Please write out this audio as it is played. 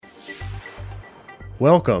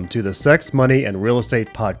Welcome to the Sex, Money, and Real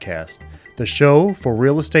Estate Podcast, the show for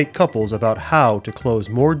real estate couples about how to close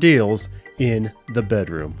more deals in the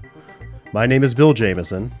bedroom. My name is Bill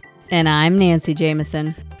Jameson. And I'm Nancy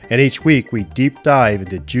Jameson. And each week we deep dive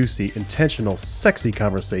into juicy, intentional, sexy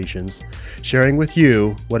conversations, sharing with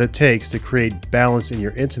you what it takes to create balance in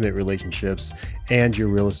your intimate relationships and your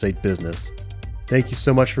real estate business. Thank you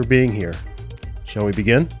so much for being here. Shall we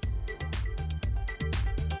begin?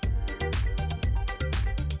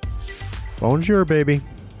 Bonjour, baby.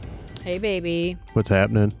 Hey, baby. What's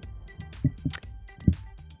happening?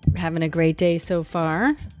 Having a great day so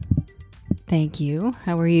far. Thank you.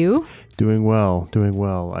 How are you? Doing well.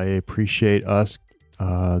 I appreciate us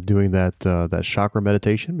doing that chakra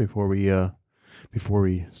meditation before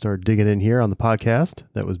we start digging in here on the podcast.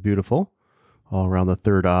 That was beautiful, all around the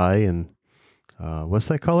third eye. And what's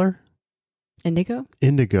that color? Indigo.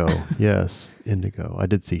 Yes, indigo. I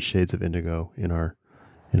did see shades of indigo in our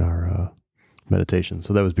meditation,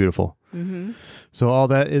 so that was beautiful. Mm-hmm. So all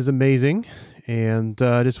that is amazing, and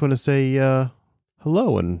I just want to say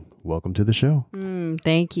hello and welcome to the show.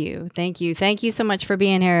 Thank you so much for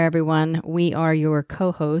being here, everyone. We are your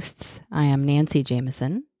co-hosts. I am Nancy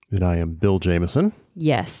Jameson. And I am Bill Jameson.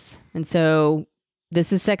 Yes. And so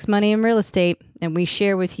this is Sex, Money, and Real Estate, and we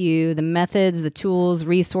share with you the methods, the tools,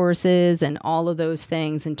 resources, and all of those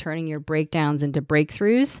things in turning your breakdowns into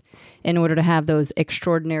breakthroughs in order to have those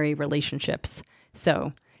extraordinary relationships.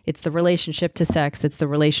 So it's the relationship to sex, it's the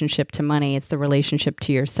relationship to money, it's the relationship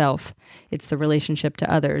to yourself, it's the relationship to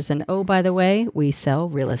others. And oh, by the way, we sell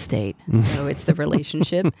real estate. So it's the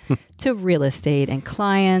relationship to real estate and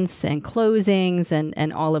clients and closings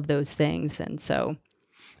and all of those things.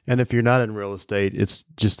 And if you're not in real estate, it's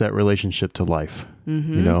just that relationship to life.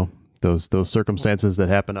 Mm-hmm. You know, those circumstances that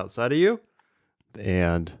happen outside of you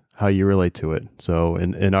and how you relate to it. So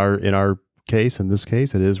in our case, in this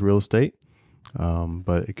case, it is real estate.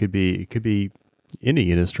 But it could be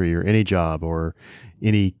any industry or any job or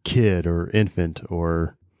any kid or infant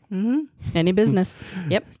or any business.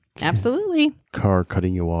 Yep, absolutely. Car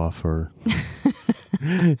cutting you off or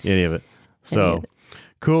any of it. So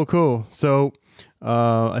cool. So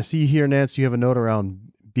I see here, Nancy, you have a note around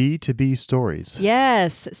B2B stories.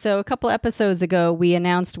 Yes. So a couple episodes ago, we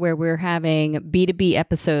announced where we're having B2B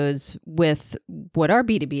episodes with what are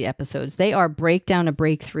B2B episodes? They are breakdown to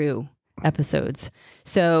breakthrough episodes.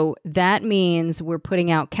 So that means we're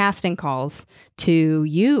putting out casting calls to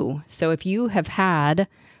you. So if you have had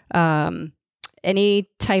any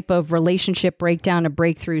type of relationship breakdown, a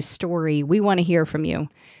breakthrough story, we want to hear from you.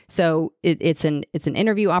 So it's an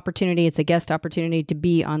interview opportunity. It's a guest opportunity to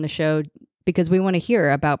be on the show because we want to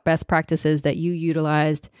hear about best practices that you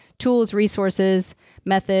utilized, tools, resources,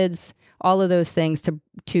 methods, all of those things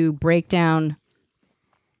to break down.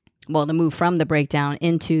 Well, to move from the breakdown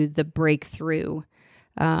into the breakthrough.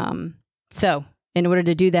 So in order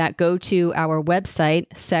to do that, go to our website,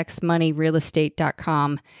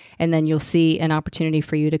 sexmoneyrealestate.com, and then you'll see an opportunity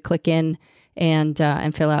for you to click in and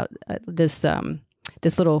fill out this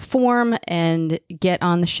little form and get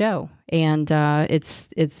on the show. And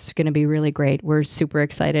it's going to be really great. We're super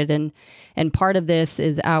excited. And part of this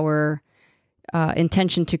is our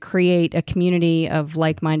intention to create a community of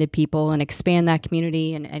like-minded people and expand that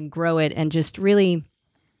community and grow it and just really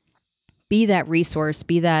be that resource,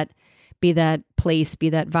 be that place, be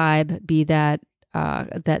that vibe, be that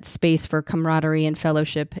space for camaraderie and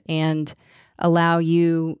fellowship, and allow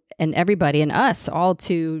you and everybody and us all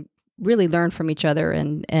to really learn from each other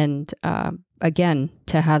and again,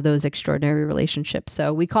 to have those extraordinary relationships.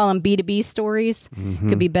 So we call them B2B stories. Mm-hmm.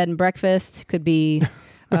 Could be bed and breakfast, could be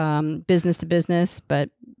business to business, but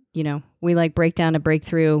we like breakdown to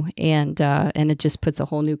breakthrough, and it just puts a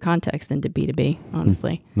whole new context into B2B,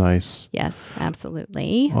 honestly. Nice. Yes,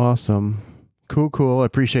 absolutely. Awesome. Cool. I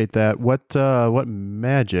appreciate that. What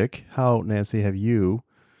magic, how, Nancy, have you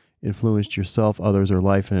influenced yourself, others, or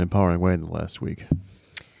life in an empowering way in the last week?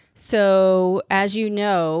 So, as you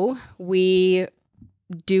know, we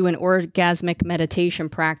do an orgasmic meditation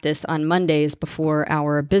practice on Mondays before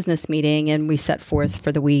our business meeting, and we set forth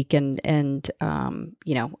for the week and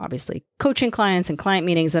obviously coaching clients and client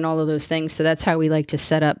meetings and all of those things. So that's how we like to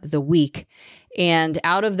set up the week. And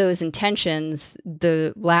out of those intentions,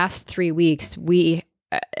 the last 3 weeks,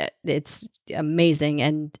 it's amazing.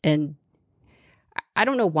 And I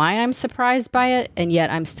don't know why I'm surprised by it, and yet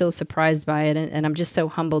I'm still surprised by it. And I'm just so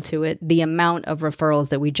humble to it. The amount of referrals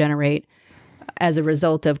that we generate as a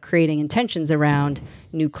result of creating intentions around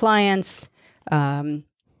new clients, being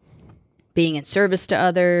in service to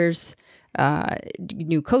others,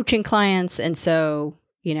 new coaching clients. And so,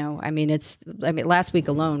 last week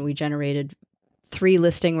alone, we generated 3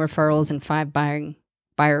 listing referrals and 5 buyer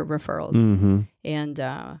referrals. Mm-hmm. And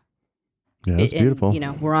Yeah, that's beautiful.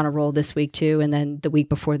 And, we're on a roll this week too, and then the week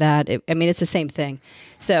before that. It's the same thing.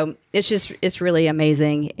 So it's really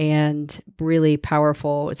amazing and really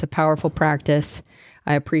powerful. It's a powerful practice.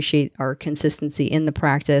 I appreciate our consistency in the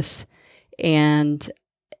practice, and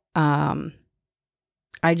I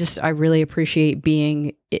really appreciate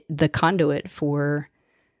being the conduit for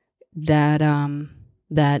that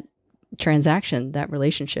transaction, that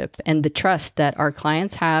relationship, and the trust that our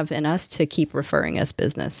clients have in us to keep referring us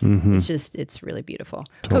business. Mm-hmm. It's really beautiful.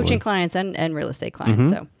 Totally. Coaching clients and real estate clients.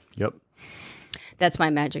 Mm-hmm. So yep. That's my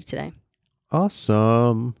magic today.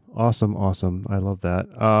 Awesome. I love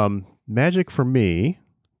that. Magic for me,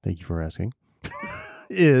 thank you for asking,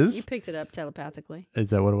 You picked it up telepathically. Is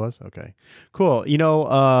that what it was? Okay, cool.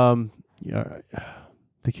 The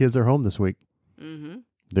kids are home this week. Mm-hmm.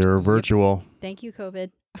 They're virtual. Thank you,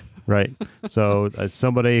 COVID. Right. So as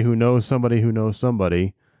somebody who knows somebody who knows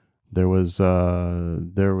somebody, there was a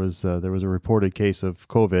reported case of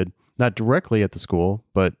COVID, not directly at the school,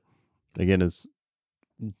 but again, it's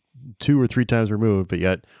 2 or 3 times removed, but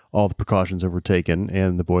yet all the precautions were taken,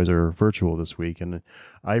 and the boys are virtual this week. And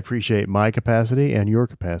I appreciate my capacity and your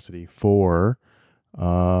capacity for,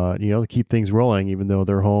 to keep things rolling, even though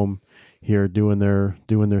they're home here doing their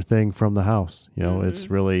thing from the house. Mm-hmm.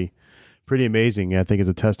 It's really pretty amazing. I think it's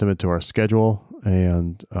a testament to our schedule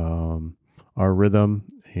and our rhythm,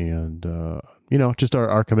 and just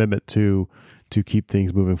our commitment to keep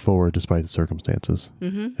things moving forward despite the circumstances,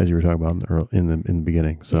 mm-hmm. as you were talking about in the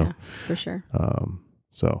beginning. So yeah, for sure.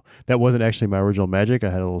 So that wasn't actually my original magic.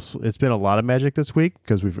 It's been a lot of magic this week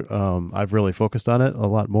because I've really focused on it a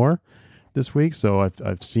lot more this week. So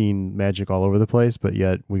I've seen magic all over the place, but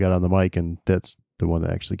yet we got on the mic, and that's the one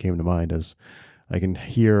that actually came to mind as I can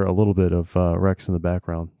hear a little bit of Rex in the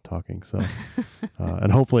background talking. So,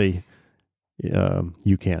 and hopefully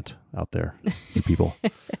you can't out there, you people.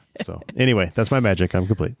 So anyway, that's my magic. I'm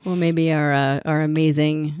complete. Well, maybe our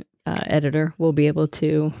amazing editor will be able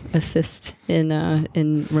to assist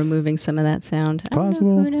in removing some of that sound.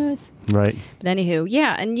 Possible. Who knows? Right. But anywho,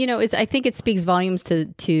 yeah, and I think it speaks volumes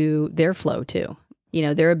to their flow too.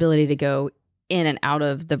 Their ability to go in and out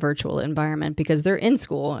of the virtual environment because they're in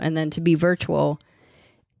school, and then to be virtual,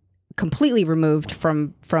 completely removed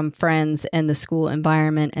from friends and the school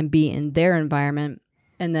environment, and be in their environment,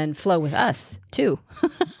 and then flow with us too.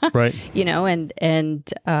 Right.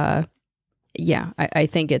 I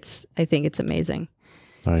think it's amazing.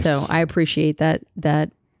 Nice. So I appreciate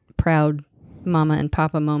that proud mama and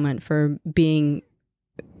papa moment for being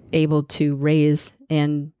able to raise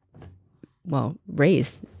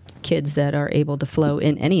kids that are able to flow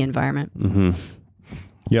in any environment. Mm-hmm.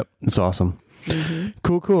 Yep. It's awesome. Mm-hmm.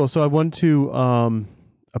 Cool. So I want to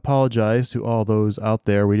apologize to all those out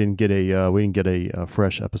there. We didn't get a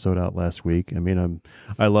fresh episode out last week.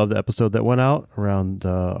 I love the episode that went out around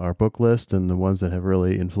our book list and the ones that have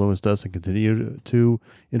really influenced us and continue to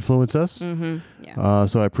influence us. Mm-hmm. Yeah.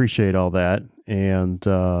 So I appreciate all that. And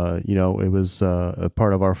it was a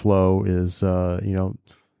part of our flow is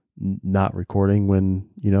not recording when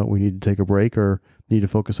we need to take a break or need to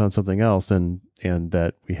focus on something else, and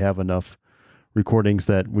that we have enough recordings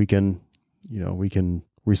that we can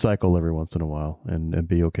recycle every once in a while and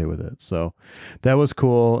be okay with it. So that was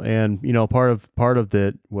cool. And part of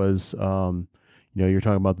that was you're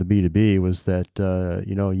talking about the B2B was that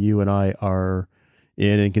you and I are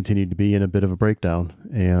in and continue to be in a bit of a breakdown,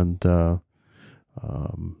 and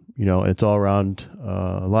it's all around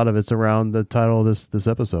a lot of it's around the title of this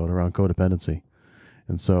episode, around codependency.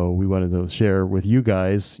 And so we wanted to share with you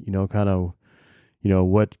guys what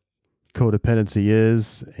codependency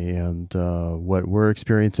is and what we're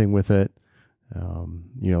experiencing with it.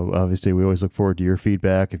 Obviously we always look forward to your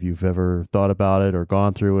feedback if you've ever thought about it or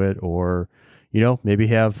gone through it, or maybe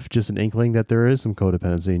have just an inkling that there is some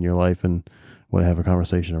codependency in your life and want to have a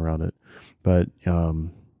conversation around it. But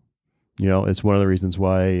it's one of the reasons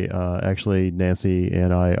why actually Nancy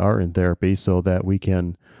and I are in therapy, so that we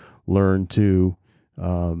can learn to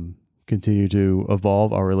continue to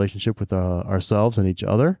evolve our relationship with ourselves and each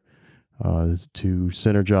other, to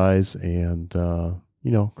synergize and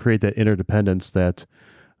create that interdependence that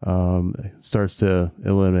starts to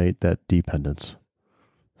eliminate that dependence.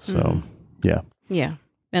 So yeah,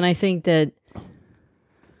 and I think that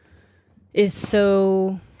it's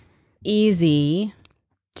so easy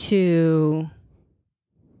to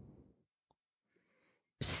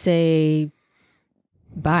say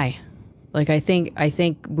bye. Like I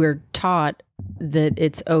think we're taught that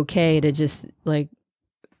it's okay to just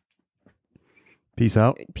Peace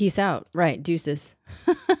out. Peace out. Right. Deuces.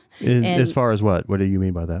 As far as what? What do you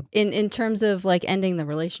mean by that? In terms of like ending the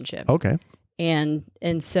relationship. Okay. And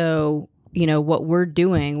so, what we're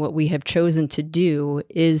doing, what we have chosen to do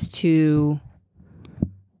is to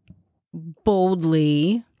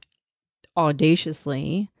boldly,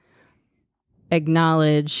 audaciously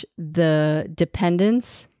acknowledge the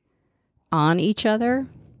dependence on each other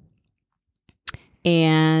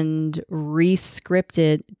and re-script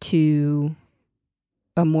it to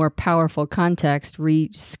a more powerful context,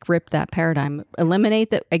 re-script that paradigm,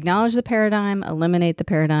 acknowledge the paradigm, eliminate the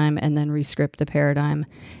paradigm, and then re-script the paradigm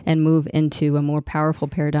and move into a more powerful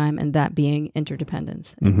paradigm, and that being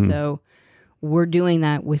interdependence. Mm-hmm. And so we're doing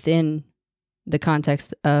that within the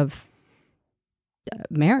context of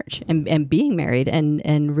marriage and being married and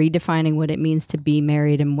redefining what it means to be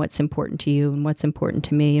married and what's important to you and what's important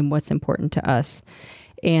to me and what's important to us.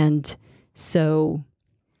 And so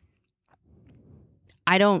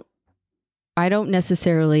I don't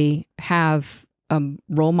necessarily have a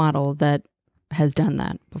role model that has done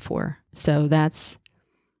that before. So that's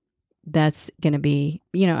going to be,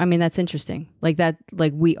 that's interesting. Like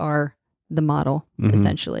we are the model, mm-hmm.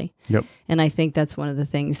 essentially. Yep. And I think that's one of the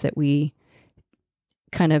things that we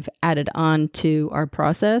kind of added on to our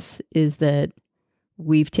process is that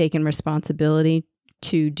we've taken responsibility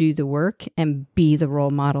to do the work and be the role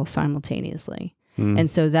model simultaneously. Mm.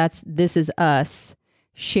 And so this is us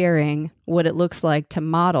sharing what it looks like to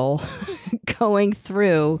model going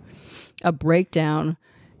through a breakdown.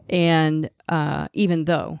 And even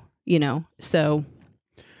though, so.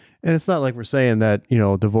 And it's not like we're saying that,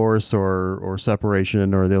 divorce or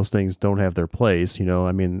separation or those things don't have their place.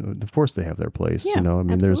 Of course they have their place. Yeah,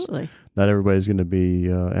 absolutely. There's not everybody's going to be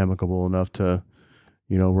amicable enough to,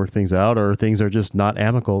 work things out, or things are just not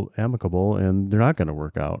amicable and they're not going to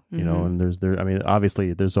work out, mm-hmm. And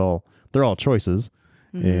obviously they're all choices.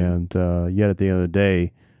 Mm-hmm. And yet at the end of the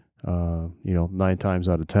day, 9 times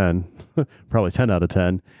out of 10, probably 10 out of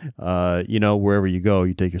 10, wherever you go,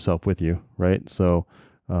 you take yourself with you. Right. So,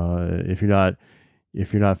 if you're not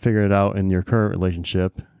figuring it out in your current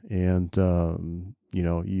relationship and,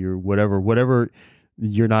 you're whatever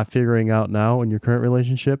you're not figuring out now in your current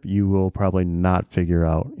relationship, you will probably not figure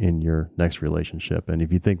out in your next relationship. And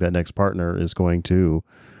if you think that next partner is going to,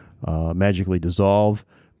 magically dissolve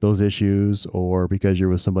those issues, or because you're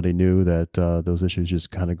with somebody new that, those issues just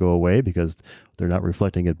kind of go away because they're not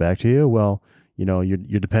reflecting it back to you. Well,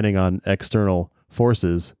 you're depending on external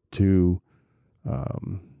forces to,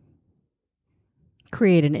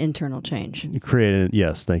 create an internal change.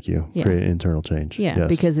 Yes, thank you. Yeah. Create an internal change. Yeah, yes.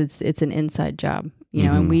 Because it's an inside job,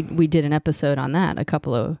 mm-hmm. and we did an episode on that a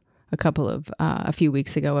few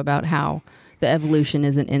weeks ago about how the evolution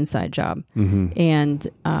is an inside job, mm-hmm. and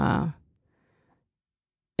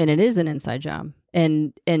it is an inside job.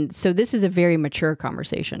 And so this is a very mature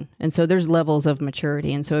conversation. And so there's levels of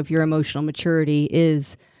maturity. And so if your emotional maturity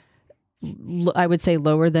is, I would say,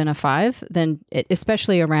 lower than a 5, then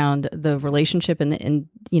especially around the relationship and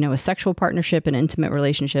a sexual partnership and intimate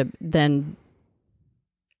relationship, then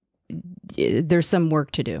there's some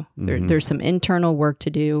work to do. Mm-hmm. There's some internal work to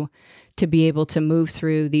do to be able to move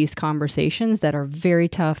through these conversations that are very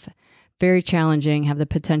tough, very challenging, have the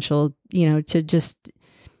potential, to just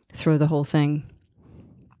throw the whole thing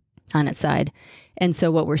on its side. And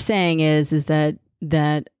so what we're saying is that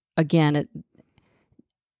again,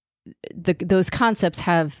 those concepts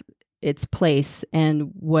have its place,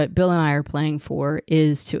 and what Bill and I are playing for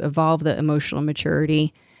is to evolve the emotional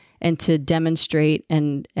maturity and to demonstrate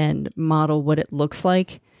and model what it looks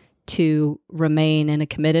like to remain in a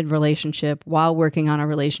committed relationship while working on a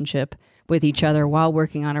relationship with each other, while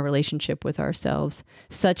working on a relationship with ourselves,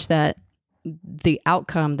 such that the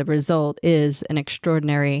outcome, the result, is an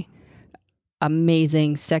extraordinary,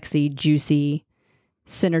 amazing, sexy, juicy,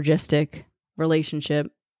 synergistic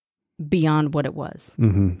relationship beyond what it was.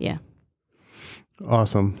 Mm-hmm. Yeah.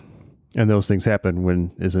 Awesome. And those things happen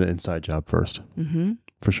when it's an inside job first. Mm-hmm.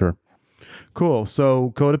 For sure. Cool.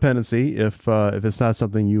 So codependency, if it's not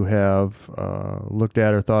something you have looked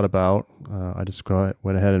at or thought about, I just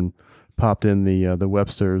went ahead and popped in the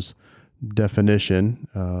Webster's definition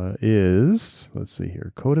is, let's see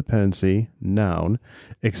here, codependency, noun,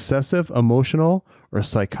 excessive emotional or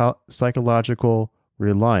psychological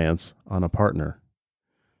reliance on a partner.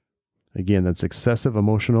 Again, that's excessive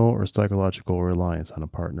emotional or psychological reliance on a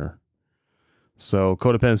partner. So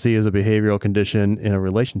codependency is a behavioral condition in a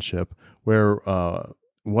relationship where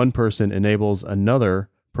one person enables another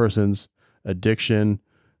person's addiction,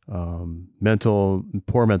 poor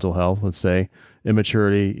mental health, let's say,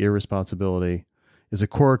 immaturity, irresponsibility, is a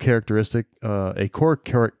core characteristic.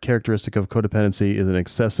 Characteristic of codependency is an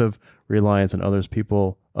excessive reliance on other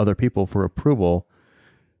people for approval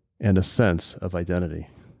and a sense of identity.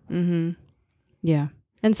 Mm-hmm. Yeah.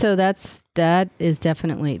 And so that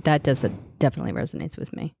definitely resonates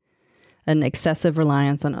with me. An excessive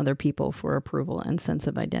reliance on other people for approval and sense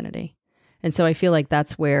of identity. And so I feel like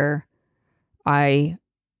that's where I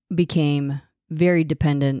became very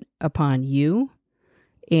dependent upon you.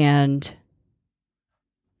 And,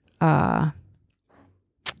 yeah,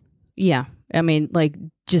 I mean, like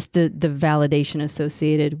just the validation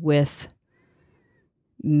associated with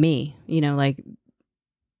me, like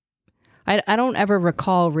I don't ever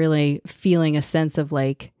recall really feeling a sense of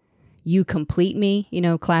like, you complete me,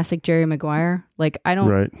 classic Jerry Maguire. Like I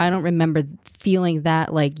don't remember feeling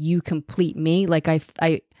that like you complete me. Like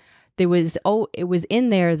it was in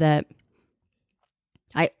there that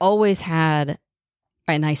I always had,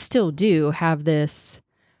 and I still do have this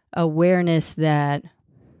awareness that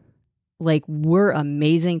like we're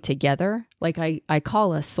amazing together. Like I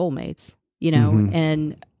call us soulmates, Mm-hmm.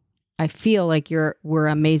 and I feel like we're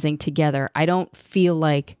amazing together. I don't feel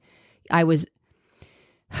like I was,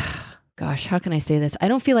 gosh, how can I say this? I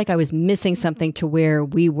don't feel like I was missing something to where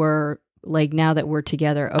we were like, now that we're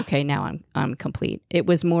together, okay, now I'm complete. It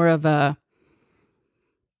was more of like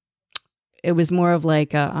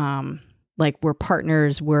like we're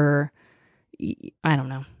partners, I don't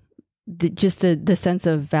know. Just the sense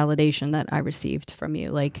of validation that I received from you.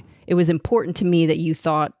 Like it was important to me that you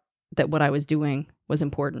thought that what I was doing was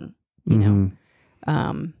important, maybe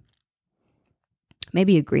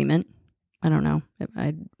agreement. I don't know.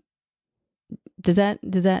 Does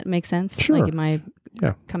that make sense? Sure. Like, am I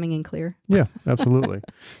coming in clear? Yeah, absolutely.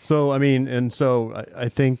 So, I mean, and so I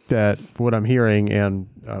think that what I'm hearing, and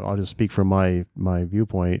I'll just speak from my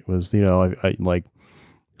viewpoint, was, I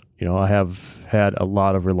have had a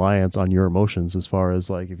lot of reliance on your emotions as far as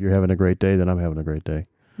like, if you're having a great day, then I'm having a great day.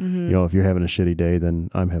 Mm-hmm. If you're having a shitty day, then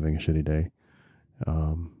I'm having a shitty day.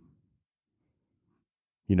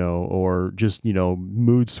 Or just,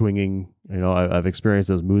 mood swinging, I've experienced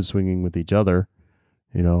those mood swinging with each other,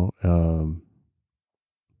 and,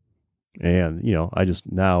 I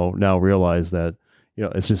just now realize that,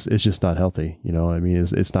 it's just not healthy, I mean,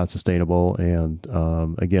 it's not sustainable. And,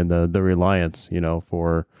 again, the reliance,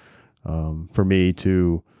 for me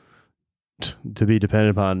to be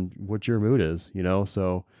dependent upon what your mood is,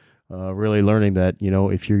 so, really learning that,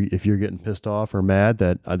 if you're getting pissed off or mad,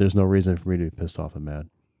 that there's no reason for me to be pissed off and mad,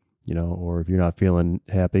 or if you're not feeling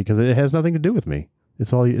happy, because it has nothing to do with me.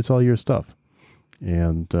 It's all your stuff.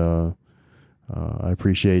 And, I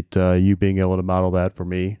appreciate, you being able to model that for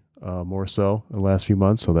me, more so in the last few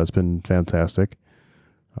months. So that's been fantastic.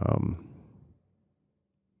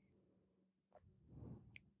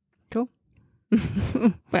 Cool.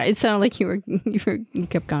 It sounded like you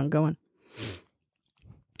kept on going.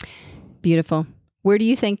 Beautiful. Where do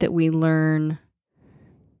you think that we learn?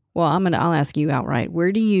 Well, I'll ask you outright.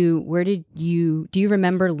 Do you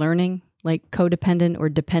remember learning like codependent or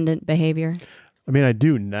dependent behavior? I mean, I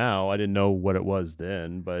do now. I didn't know what it was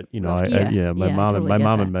then, but my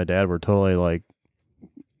mom and my dad were totally like,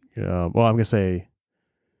 I'm going to say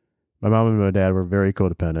my mom and my dad were very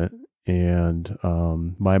codependent, and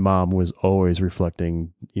my mom was always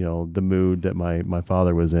reflecting, the mood that my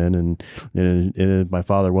father was in, and if my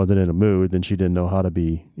father wasn't in a mood, then she didn't know how to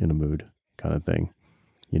be in a mood, kind of thing,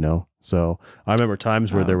 So I remember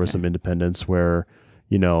times where there was some independence where,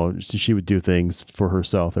 she would do things for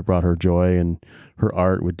herself that brought her joy, and her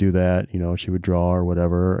art would do that. She would draw or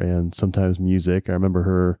whatever, and sometimes music. I remember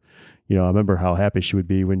her, I remember how happy she would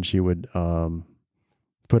be when she would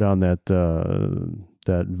put on that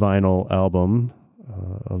vinyl album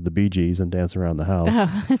of the Bee Gees and dance around the house.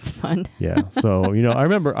 Oh, that's fun. Yeah. So, I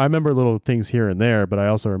remember little things here and there, but I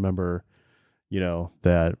also remember,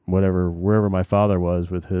 that wherever my father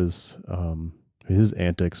was with his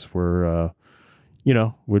antics were,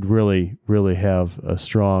 would really, really have a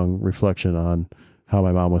strong reflection on how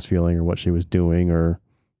my mom was feeling or what she was doing or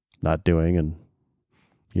not doing. And,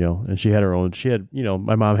 and she had,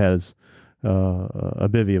 my mom has a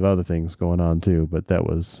bevy of other things going on too, but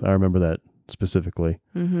I remember that specifically,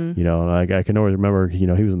 mm-hmm. And I can always remember, he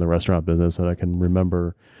was in the restaurant business, and I can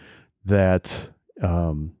remember that,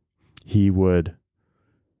 he would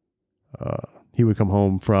come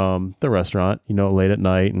home from the restaurant, late at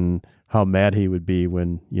night, and how mad he would be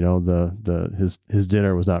when, his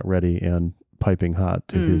dinner was not ready and piping hot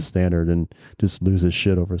to his standard, and just lose his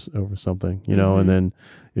shit over something, mm-hmm. and then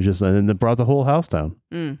it brought the whole house down.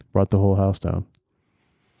 Brought the whole house down.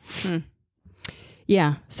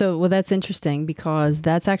 Yeah. So, well, that's interesting because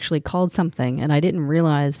that's actually called something. And I didn't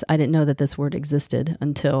know that this word existed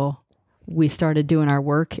until we started doing our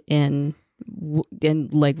work in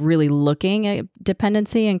like really looking at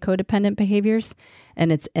dependency and codependent behaviors.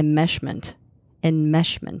 And it's enmeshment.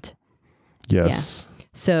 Yes. Yeah.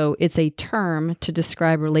 So it's a term to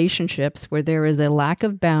describe relationships where there is a lack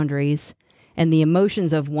of boundaries and the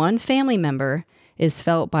emotions of one family member is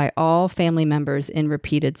felt by all family members in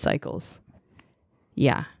repeated cycles.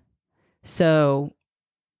 Yeah. So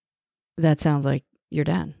that sounds like your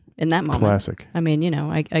dad in that moment. Classic. I mean,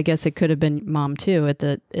 I guess it could have been mom too at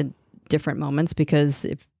different moments, because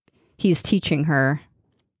if he's teaching her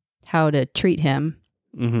how to treat him,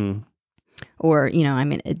 Mm-hmm. or,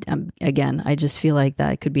 again, I just feel like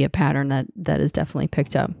that could be a pattern that is definitely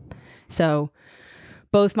picked up. So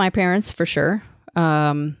both my parents, for sure,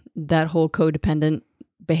 that whole codependent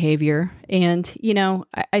behavior. And,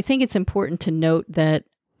 I think it's important to note that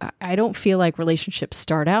I don't feel like relationships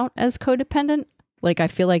start out as codependent. Like, I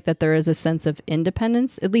feel like that there is a sense of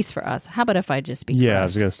independence, at least for us. How about if I just speak for us? I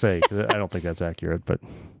was going to say, I don't think that's accurate, but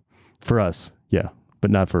for us, yeah,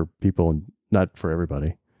 but not for people, not for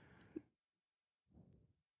everybody.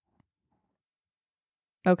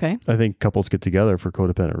 Okay. I think couples get together for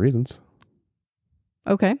codependent reasons.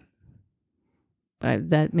 Okay.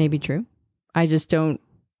 That may be true. I just don't.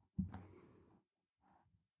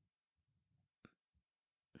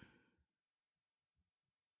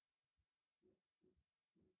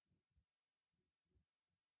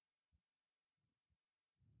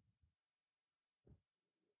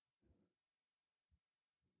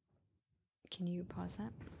 Can you pause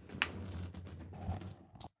that?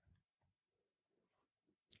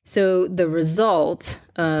 So the result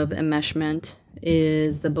of enmeshment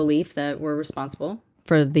is the belief that we're responsible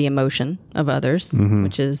for the emotion of others,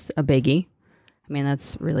 which is a biggie. I mean,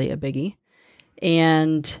 that's really a biggie.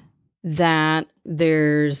 And that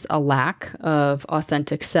there's a lack of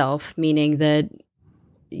authentic self, meaning that,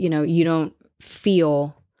 you don't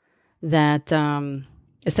feel that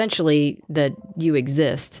essentially that you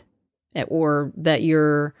exist, or that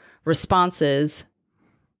your responses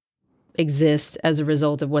exist as a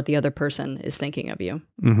result of what the other person is thinking of you,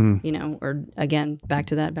 or again, back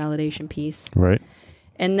to that validation piece. Right.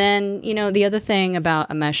 And then, the other thing about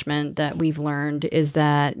enmeshment that we've learned is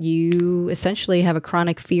that you essentially have a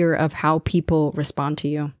chronic fear of how people respond to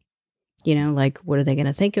you. Like, what are they going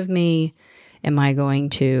to think of me? Am I going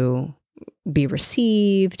to be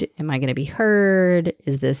received? Am I going to be heard?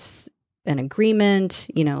 Is this an agreement?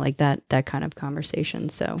 Like that kind of conversation.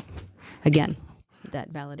 So again,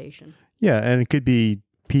 that validation. Yeah. And it could be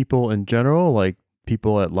people in general, like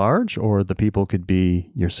people at large, or the people could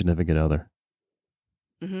be your significant other.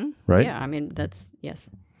 Mm-hmm. Right? Yeah. I mean, yes.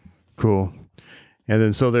 Cool. And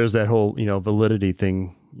then, so there's that whole, validity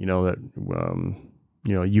thing, that,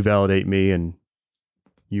 you validate me and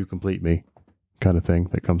you complete me kind of thing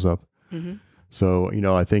that comes up. Mm-hmm. So,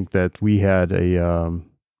 I think that we had we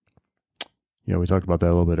talked about that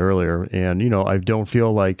a little bit earlier, and, I don't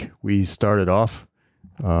feel like we started off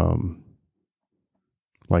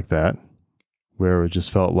like that, where it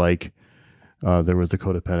just felt like there was the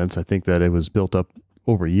codependence. I think that it was built up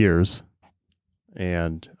over years,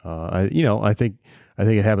 and I think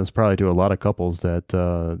it happens probably to a lot of couples that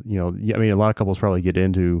a lot of couples probably get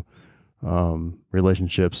into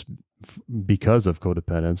relationships because of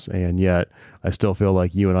codependence, and yet I still feel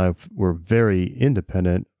like you and I were very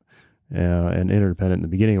independent and interdependent in the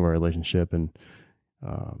beginning of our relationship, and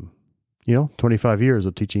 25 years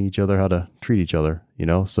of teaching each other how to treat each other,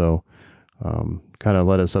 so kind of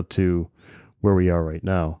led us up to where we are right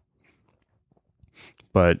now.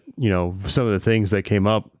 But, some of the things that came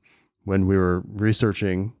up when we were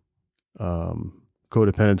researching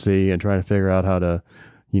codependency and trying to figure out how to,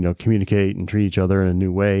 communicate and treat each other in a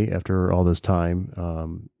new way after all this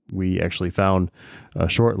time, we actually found a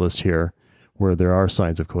short list here where there are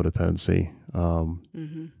signs of codependency.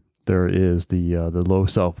 There is the low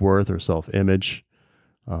self-worth or self-image.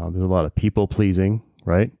 There's a lot of people pleasing,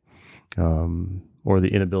 right? Or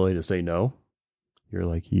the inability to say no. You're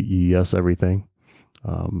like, you yes everything.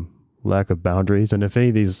 Lack of boundaries. And if any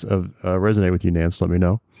of these resonate with you, Nance, let me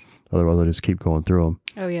know. Otherwise, I'll just keep going through them.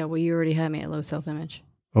 Oh, yeah. Well, you already had me at low self-image.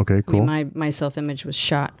 Okay, cool. I mean, my self-image was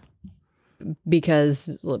shot because,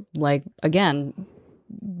 like, again,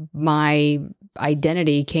 my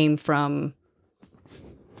identity came from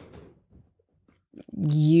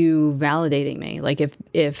you validating me. Like,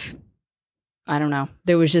 if I don't know,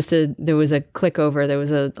 there was a click over, there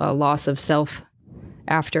was a loss of self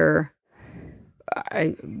after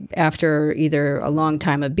either a long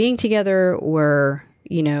time of being together or,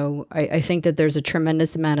 I think that there's a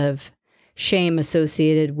tremendous amount of shame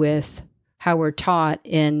associated with how we're taught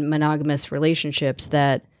in monogamous relationships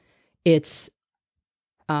that it's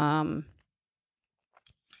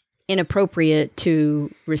inappropriate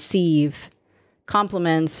to receive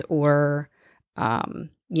compliments or,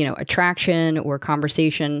 attraction or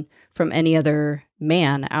conversation from any other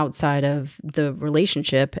man outside of the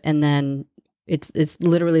relationship. And then it's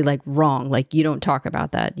literally like wrong. Like you don't talk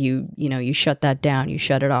about that. You shut that down, you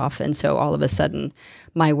shut it off. And so all of a sudden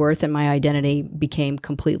my worth and my identity became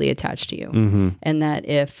completely attached to you. Mm-hmm. And that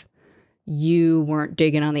if you weren't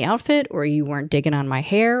digging on the outfit, or you weren't digging on my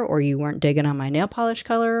hair, or you weren't digging on my nail polish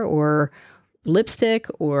color or lipstick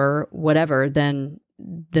or whatever, then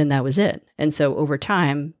that was it. And so over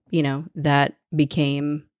time, that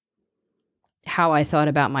became how I thought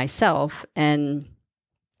about myself. And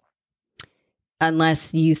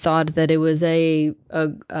unless you thought that it was a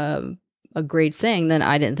great thing, then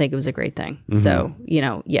I didn't think it was a great thing. Mm-hmm. So,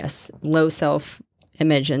 yes, low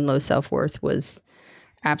self-image and low self-worth was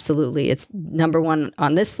absolutely, it's number one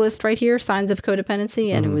on this list right here, signs of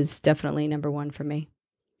codependency. And Mm-hmm. it was definitely number one for me.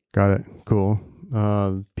 Got it. Cool.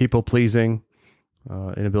 People pleasing,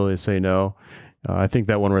 inability to say no. I think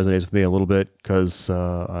that one resonates with me a little bit because,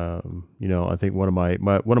 I think one of my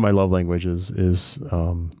love languages is,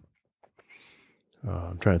 I'm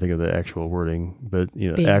trying to think of the actual wording, but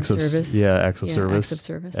Being acts of service. acts of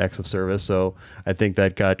service, acts of service. So I think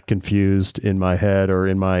that got confused in my head or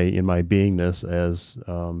in my beingness as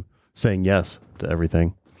saying yes to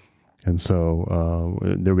everything, and so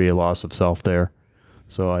there'll be a loss of self there.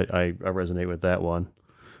 So I resonate with that one.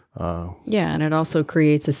 Yeah, and it also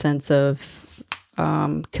creates a sense of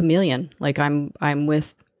chameleon. Like when I'm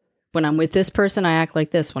with this person, I act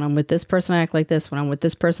like this. When I'm with this person, I act like this. When I'm with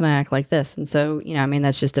this person, I act like this. And so,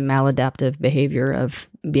 that's just a maladaptive behavior of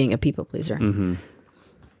being a people pleaser. Mm-hmm.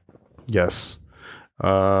 Yes.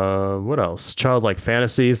 What else? Childlike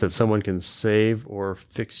fantasies that someone can save or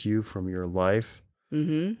fix you from your life.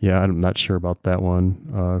 Mm-hmm. Yeah, I'm not sure about that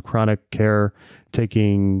one. Chronic care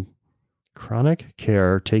taking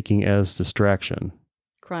as distraction.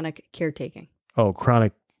 Chronic caretaking. Oh,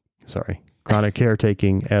 chronic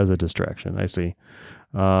caretaking as a distraction. I see.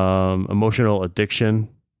 Emotional addiction,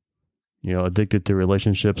 addicted to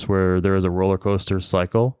relationships where there is a roller coaster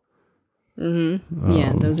cycle. Mm-hmm.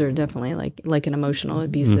 Yeah, those are definitely like an emotional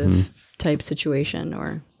abusive type situation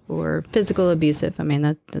or physical abusive. I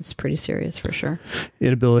mean, that's pretty serious for sure.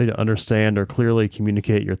 Inability to understand or clearly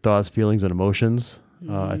communicate your thoughts, feelings, and emotions.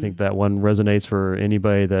 I think that one resonates for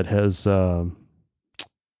anybody that has, and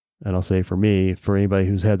I'll say for me, for anybody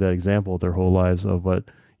who's had that example their whole lives of what,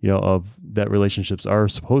 of that relationships are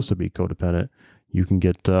supposed to be codependent, you can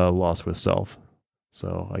get lost with self.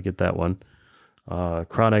 So I get that one.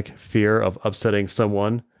 Chronic fear of upsetting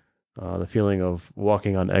someone, the feeling of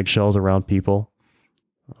walking on eggshells around people,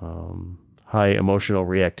 high emotional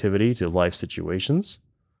reactivity to life situations,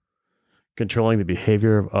 controlling the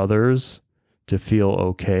behavior of others to feel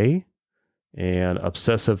okay, and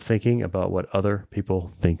obsessive thinking about what other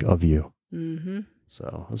people think of you. Mm-hmm.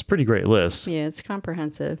 So it's a pretty great list. Yeah, it's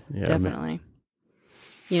comprehensive. Yeah, definitely.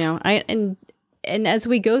 And as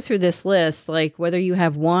we go through this list, like whether you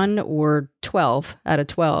have 1 or 12 out of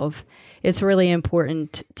 12, it's really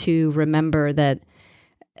important to remember that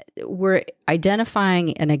we're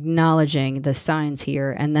identifying and acknowledging the signs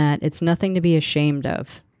here, and that it's nothing to be ashamed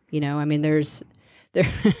of.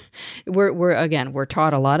 We're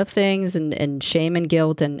taught a lot of things and shame and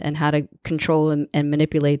guilt and how to control and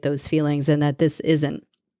manipulate those feelings, and that this isn't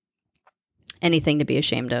anything to be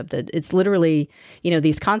ashamed of. That it's literally,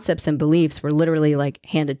 these concepts and beliefs were literally like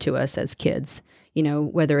handed to us as kids,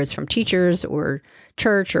 whether it's from teachers or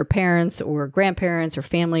church or parents or grandparents or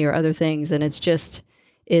family or other things. And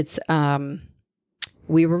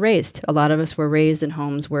we were raised, a lot of us were raised in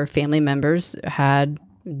homes where family members had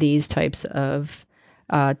these types of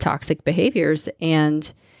toxic behaviors,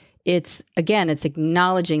 and it's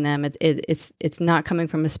acknowledging them. It's not coming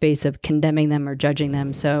from a space of condemning them or judging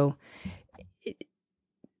them. So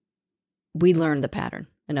we learned the pattern,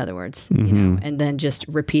 in other words, and then just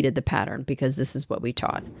repeated the pattern because this is what we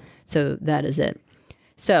taught. So that is it.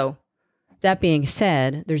 So that being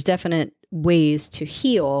said, there's definite ways to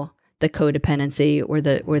heal the codependency or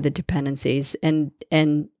the dependencies, and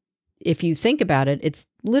if you think about it, it's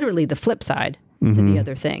literally the flip side to the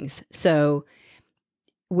other things. So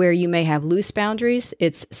where you may have loose boundaries,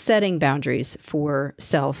 it's setting boundaries for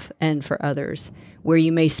self and for others. Where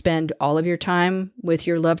you may spend all of your time with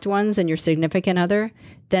your loved ones and your significant other,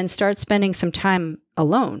 then start spending some time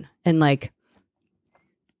alone and like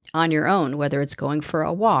on your own, whether it's going for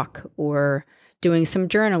a walk or doing some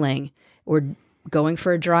journaling or going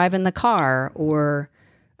for a drive in the car or,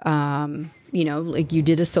 like you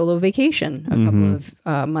did a solo vacation a couple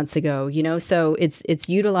of months ago, so it's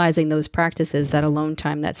utilizing those practices, that alone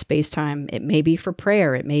time, that space time. It may be for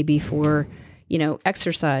prayer. It may be for,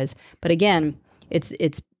 exercise. But again,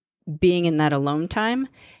 it's being in that alone time.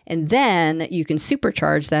 And then you can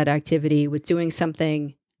supercharge that activity with doing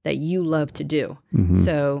something that you love to do.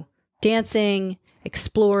 So dancing,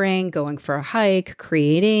 exploring, going for a hike,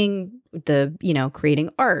 creating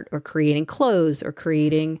art or creating clothes or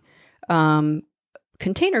creating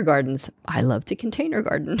container gardens. I love to container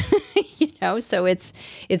garden, so it's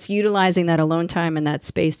utilizing that alone time and that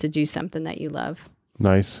space to do something that you love.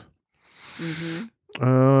 Nice.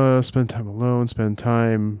 Spend time alone, spend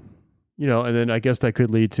time, and then I guess that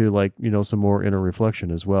could lead to some more inner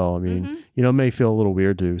reflection as well. I mean, it may feel a little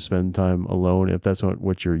weird to spend time alone if that's not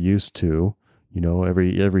what you're used to.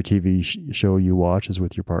 Every TV show you watch is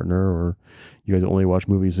with your partner, or you guys only watch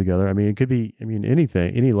movies together. I mean, it could be,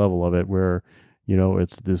 anything, any level of it where,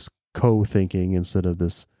 it's this co-thinking instead of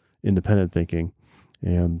this independent thinking.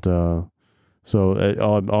 And so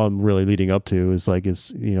all I'm really leading up to is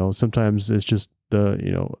sometimes it's just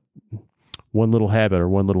one little habit or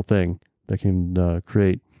one little thing that can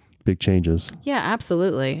create big changes. Yeah,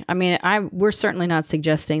 absolutely. I mean, we're certainly not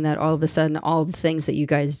suggesting that all of a sudden all the things that you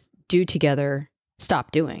guys do together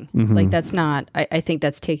stop doing. That's not, I think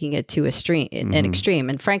that's taking it to an extreme.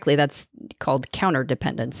 And frankly, that's called counter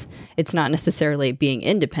dependence. It's not necessarily being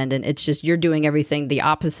independent. It's just you're doing everything the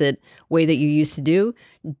opposite way that you used to do,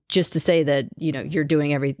 just to say that,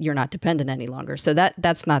 you're not dependent any longer. So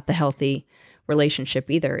that's not the healthy relationship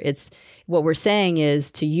either. It's what we're saying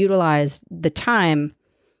is to utilize the time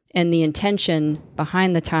and the intention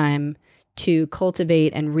behind the time to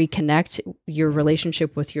cultivate and reconnect your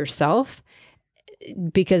relationship with yourself,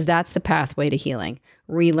 because that's the pathway to healing.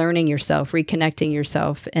 Relearning yourself, reconnecting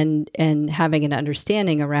yourself, and having an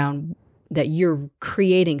understanding around that you're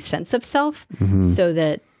creating sense of self so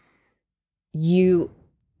that you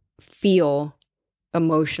feel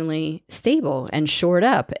emotionally stable and shored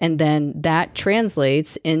up. And then that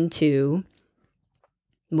translates into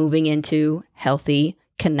moving into healthy,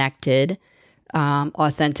 connected,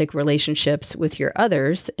 authentic relationships with your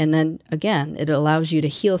others. And then again, it allows you to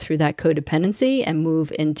heal through that codependency and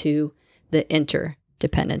move into the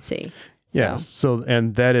interdependency. Yeah. So,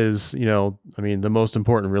 and that is, the most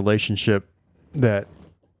important relationship that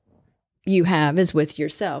you have is with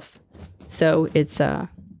yourself. So it's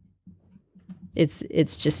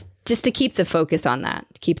just to keep the focus on that,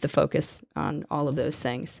 keep the focus on all of those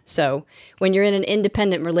things. So when you're in an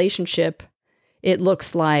independent relationship, it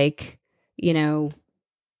looks like,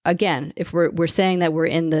 again, if we're saying that we're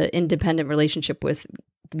in the independent relationship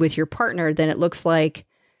with your partner, then it looks like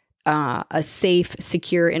a safe,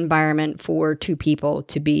 secure environment for two people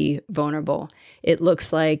to be vulnerable. It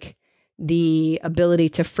looks like the ability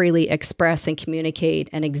to freely express and communicate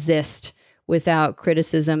and exist without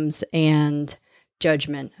criticisms and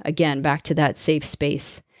judgment. Again, back to that safe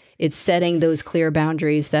space. It's setting those clear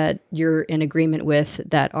boundaries that you're in agreement with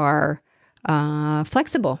that are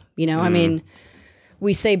flexible. I mean,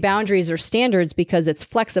 we say boundaries are standards because it's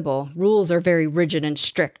flexible. Rules are very rigid and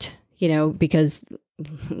strict, because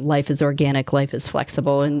life is organic, life is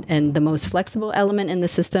flexible, and the most flexible element in the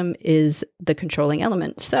system is the controlling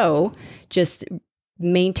element. So just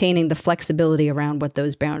maintaining the flexibility around what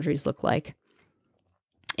those boundaries look like.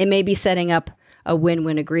 It may be setting up a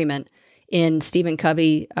win-win agreement. In Stephen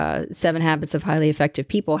Covey, 7 Habits of Highly Effective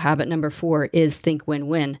People, habit number 4 is think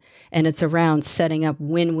win-win. And it's around setting up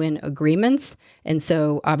win-win agreements. And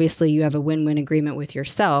so obviously you have a win-win agreement with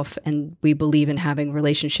yourself, and we believe in having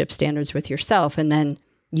relationship standards with yourself. And then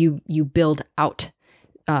you build out,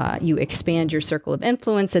 you expand your circle of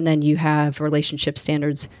influence, and then you have relationship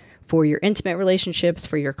standards for your intimate relationships,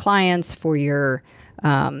 for your clients, for your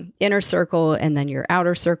inner circle, and then your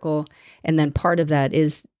outer circle. And then part of that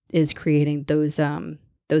is creating those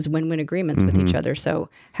win-win agreements with each other. So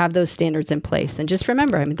have those standards in place, and just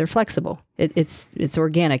remember, they're flexible. It's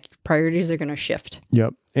organic. Priorities are going to shift.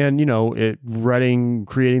 Yep. And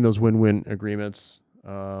creating those win-win agreements,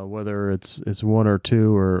 whether it's 1 or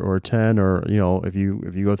 2 or 10, or if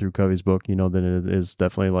you go through Covey's book, then it is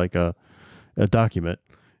definitely like a document.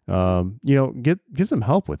 Get some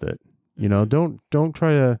help with it. Don't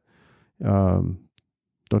try to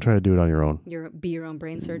Don't try to do it on your own. Be your own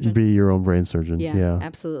brain surgeon. Be your own brain surgeon. Yeah.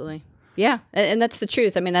 Absolutely. Yeah. And that's the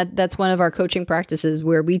truth. That's one of our coaching practices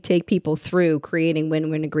where we take people through creating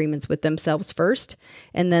win-win agreements with themselves first.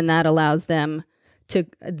 And then that allows them to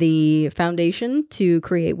the foundation to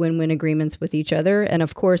create win-win agreements with each other. And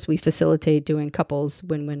of course, we facilitate doing couples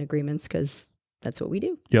win-win agreements because that's what we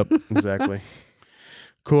do. Yep, exactly.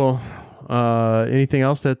 Cool. Anything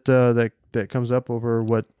else that comes up over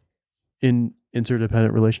what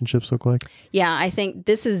interdependent relationships look like? Yeah, I think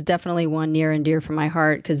this is definitely one near and dear for my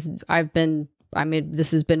heart because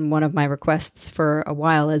this has been one of my requests for a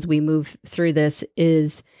while as we move through this,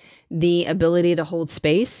 is the ability to hold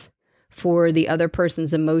space for the other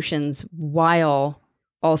person's emotions while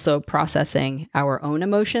also processing our own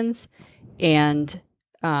emotions. And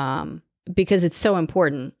because it's so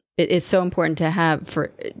important, it's so important to have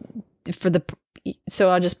so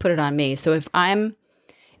I'll just put it on me. So if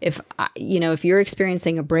you're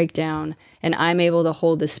experiencing a breakdown and I'm able to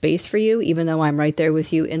hold the space for you, even though I'm right there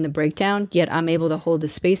with you in the breakdown, yet I'm able to hold the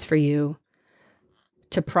space for you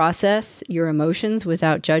to process your emotions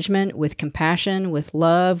without judgment, with compassion, with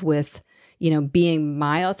love, with, being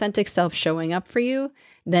my authentic self showing up for you,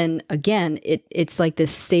 then again, it's like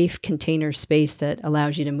this safe container space that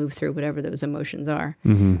allows you to move through whatever those emotions are.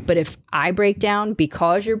 Mm-hmm. But if I break down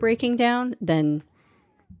because you're breaking down, then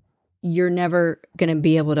you're never going to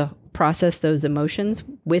be able to process those emotions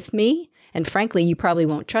with me. And frankly, you probably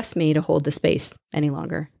won't trust me to hold the space any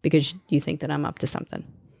longer because you think that I'm up to something.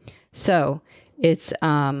 So it's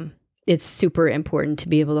super important to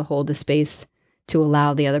be able to hold the space to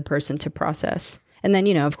allow the other person to process. And then,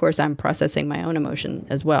 of course, I'm processing my own emotion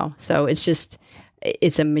as well. So it's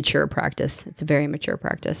a mature practice. It's a very mature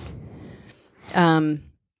practice. And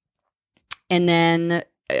then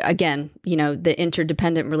again, the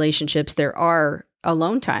interdependent relationships, there are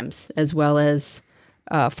alone times as well as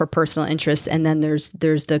for personal interests. And then there's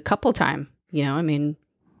the couple time,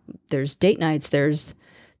 there's date nights, there's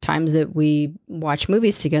times that we watch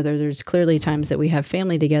movies together. There's clearly times that we have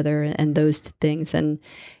family together and those things. And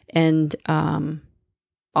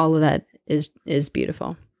all of that is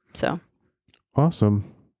beautiful. So.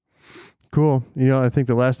 Awesome. Cool. I think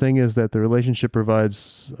the last thing is that the relationship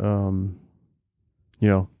provides, the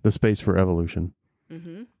space for evolution,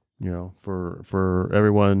 mm-hmm. For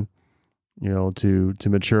everyone, to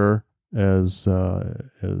mature as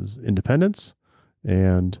independents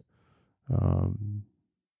and,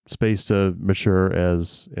 space to mature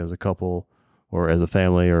as a couple or as a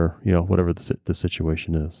family or, whatever the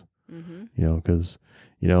situation is, mm-hmm. Because,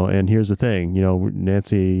 and here's the thing,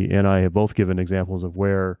 Nancy and I have both given examples of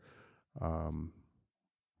where,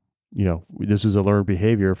 this was a learned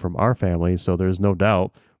behavior from our family. So there's no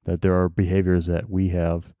doubt that there are behaviors that we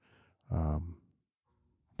have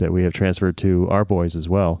transferred to our boys as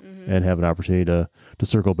well, mm-hmm. and have an opportunity to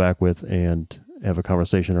circle back with and have a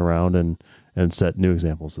conversation around and set new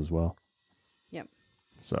examples as well. Yep.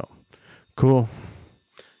 So cool.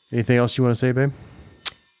 Anything else you want to say, babe?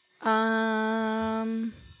 I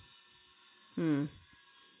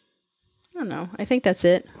don't know. I think that's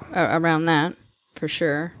it around that for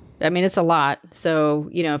sure. I mean, it's a lot. So,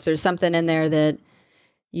 if there's something in there that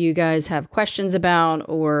you guys have questions about,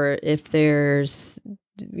 or if there's,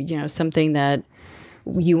 something that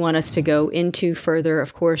you want us to go into further,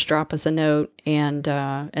 of course, drop us a note and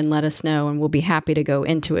let us know, and we'll be happy to go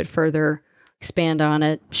into it further, expand on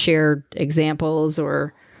it, share examples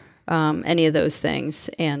or any of those things.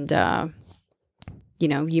 And,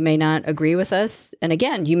 you may not agree with us. And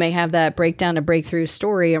again, you may have that breakdown to breakthrough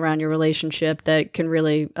story around your relationship that can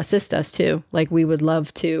really assist us too. Like we would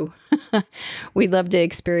love to, we'd love to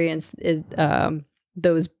experience it,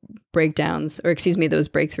 those breakdowns, or those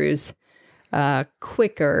breakthroughs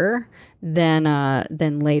quicker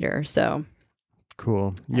than later. So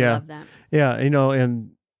cool. I love that. Yeah.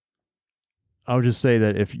 And I would just say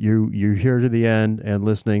that if you're here to the end and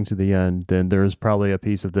listening to the end, then there's probably a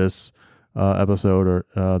piece of this episode or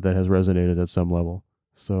that has resonated at some level.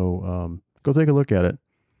 So go take a look at it.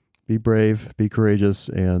 Be brave, be courageous,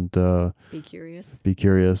 and be curious.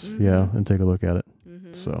 Mm-hmm. Yeah, and take a look at it.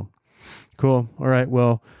 Mm-hmm. So cool. All right.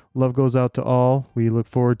 Well, love goes out to all. We look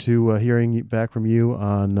forward to hearing back from you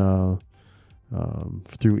on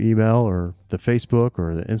through email or the Facebook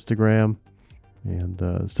or the Instagram,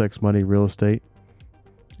 and Sex Money Real Estate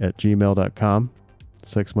at gmail.com.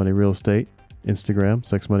 Sex Money Real Estate Instagram,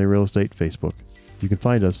 Sex Money Real Estate Facebook. You can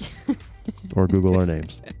find us or Google our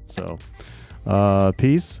names. So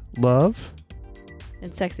peace, love,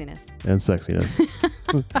 and sexiness.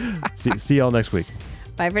 See y'all next week.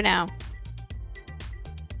 Bye for now.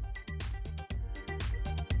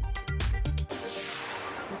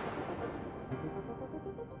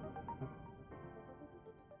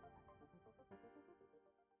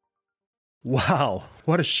 Wow,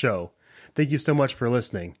 what a show. Thank you so much for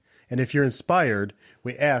listening. And if you're inspired,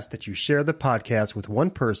 we ask that you share the podcast with one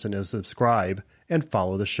person and subscribe and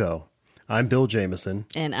follow the show. I'm Bill Jameson.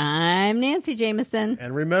 And I'm Nancy Jameson.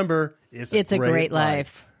 And remember, it's a great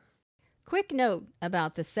life. Quick note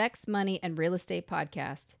about the Sex, Money, and Real Estate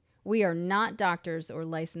podcast. We are not doctors or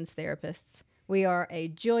licensed therapists. We are a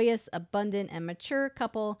joyous, abundant, and mature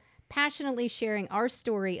couple passionately sharing our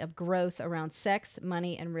story of growth around sex,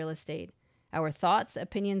 money, and real estate. Our thoughts,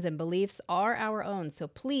 opinions, and beliefs are our own, so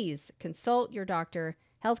please consult your doctor,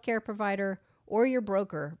 healthcare provider, or your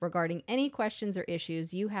broker regarding any questions or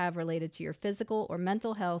issues you have related to your physical or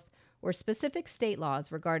mental health or specific state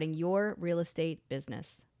laws regarding your real estate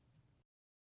business.